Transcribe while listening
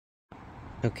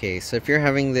Okay, so if you're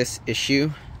having this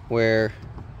issue where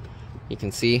you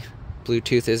can see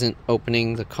Bluetooth isn't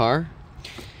opening the car,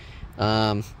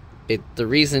 the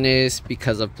reason is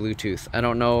because of Bluetooth. I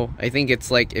don't know, I think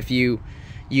it's like if you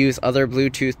use other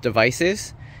Bluetooth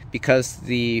devices, because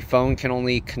the phone can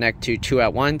only connect to 2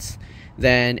 at once,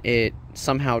 then it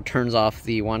somehow turns off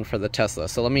the one for the Tesla.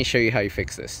 So let me show you how you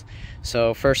fix this.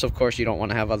 So first, of course, you don't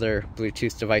want to have other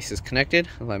Bluetooth devices connected.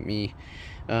 Let me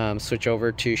switch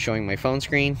over to showing my phone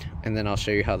screen, and then I'll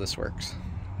show you how this works.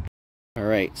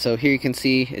 Alright, so here you can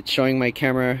see it's showing my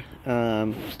camera.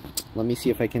 Let me see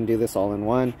if I can do this all in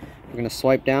one. We're going to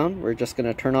swipe down. We're just going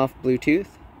to turn off Bluetooth.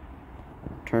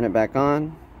 Turn it back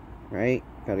on. Right?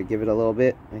 Got to give it a little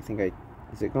bit.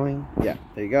 Is it going? Yeah,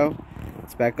 there you go.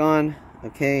 It's back on.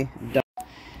 Okay, done.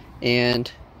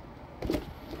 And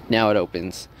now it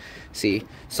opens. See?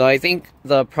 So I think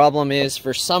the problem is,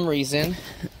 for some reason,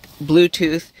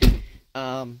 Bluetooth,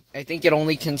 I think it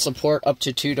only can support up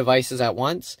to 2 devices at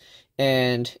once.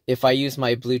 And if I use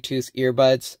my Bluetooth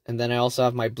earbuds, and then I also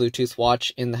have my Bluetooth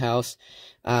watch in the house,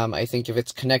 I think if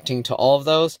it's connecting to all of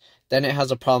those, then it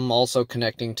has a problem also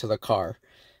connecting to the car.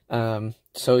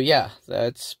 So yeah,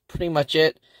 that's pretty much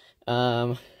it.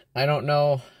 I don't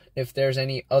know if there's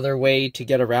any other way to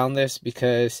get around this,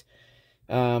 because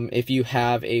if you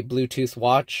have a Bluetooth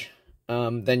watch,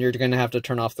 then you're going to have to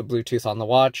turn off the Bluetooth on the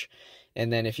watch.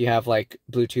 And then if you have like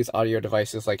Bluetooth audio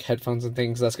devices like headphones and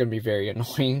things, that's going to be very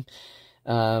annoying.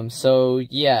 So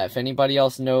yeah, if anybody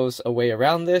else knows a way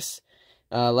around this,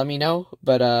 let me know.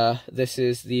 But this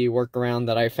is the workaround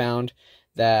that I found,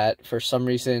 that for some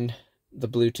reason the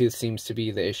Bluetooth seems to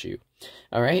be the issue.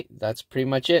 Alright, that's pretty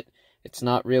much it. It's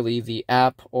not really the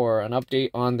app or an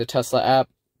update on the Tesla app.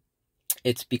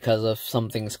 It's because of some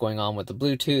things going on with the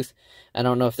Bluetooth. I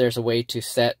don't know if there's a way to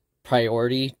set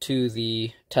priority to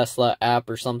the Tesla app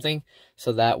or something,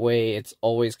 so that way it's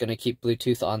always going to keep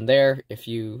Bluetooth on there if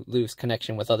you lose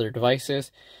connection with other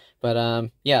devices.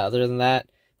 But yeah, other than that,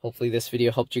 hopefully this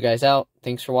video helped you guys out.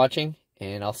 Thanks for watching,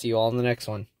 and I'll see you all in the next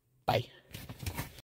one. Bye.